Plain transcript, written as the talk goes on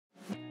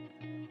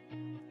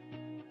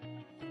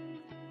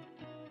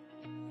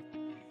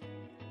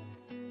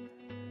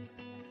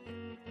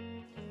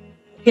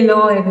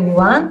Hello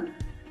everyone.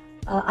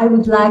 I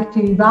would like to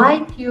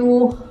invite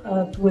you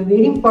to a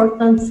very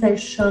important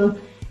session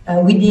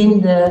within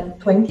the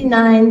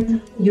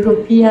 29th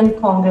European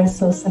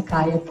Congress of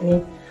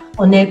Psychiatry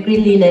on April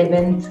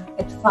 11th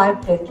at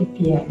 5:30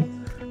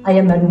 p.m. I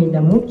am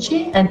Armida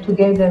Mucci, and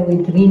together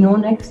with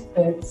renowned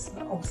experts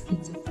of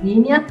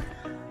schizophrenia,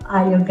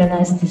 I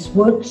organized this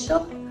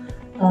workshop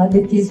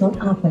that is on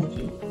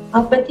apathy.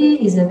 Apathy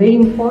is a very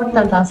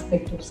important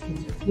aspect of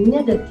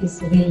schizophrenia that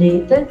is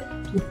related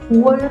to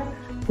poor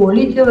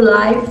quality of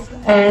life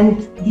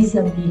and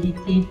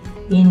disability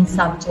in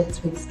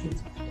subjects with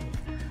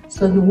schizophrenia.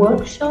 So the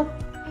workshop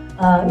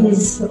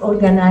is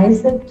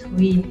organized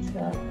with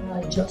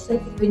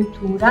Joseph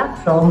Ventura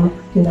from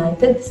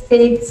United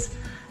States,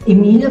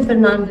 Emilio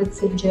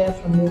Fernandez-Seger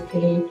from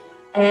UK,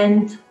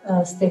 and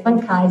Stefan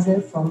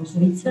Kaiser from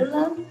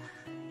Switzerland,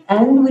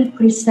 and will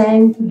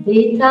present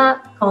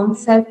data,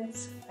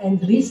 concepts, and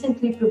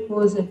recently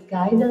proposed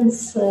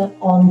guidance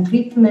on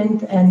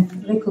treatment and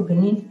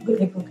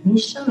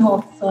recognition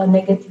of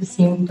negative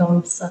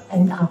symptoms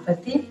and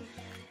apathy.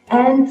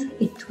 And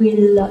it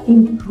will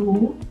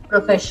improve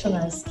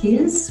professional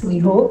skills, we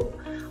hope,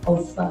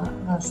 of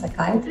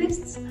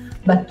psychiatrists,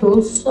 but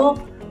also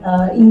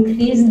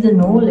increase the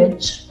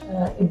knowledge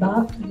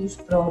about this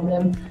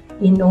problem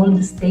in all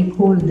the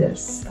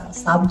stakeholders,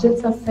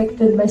 subjects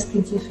affected by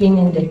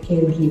schizophrenia and their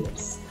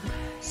caregivers.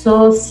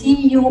 So see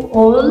you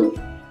all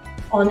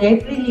on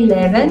April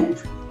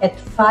 11th at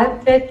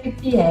 5:30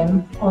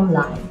 p.m.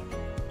 online.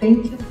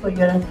 Thank you for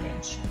your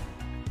attention.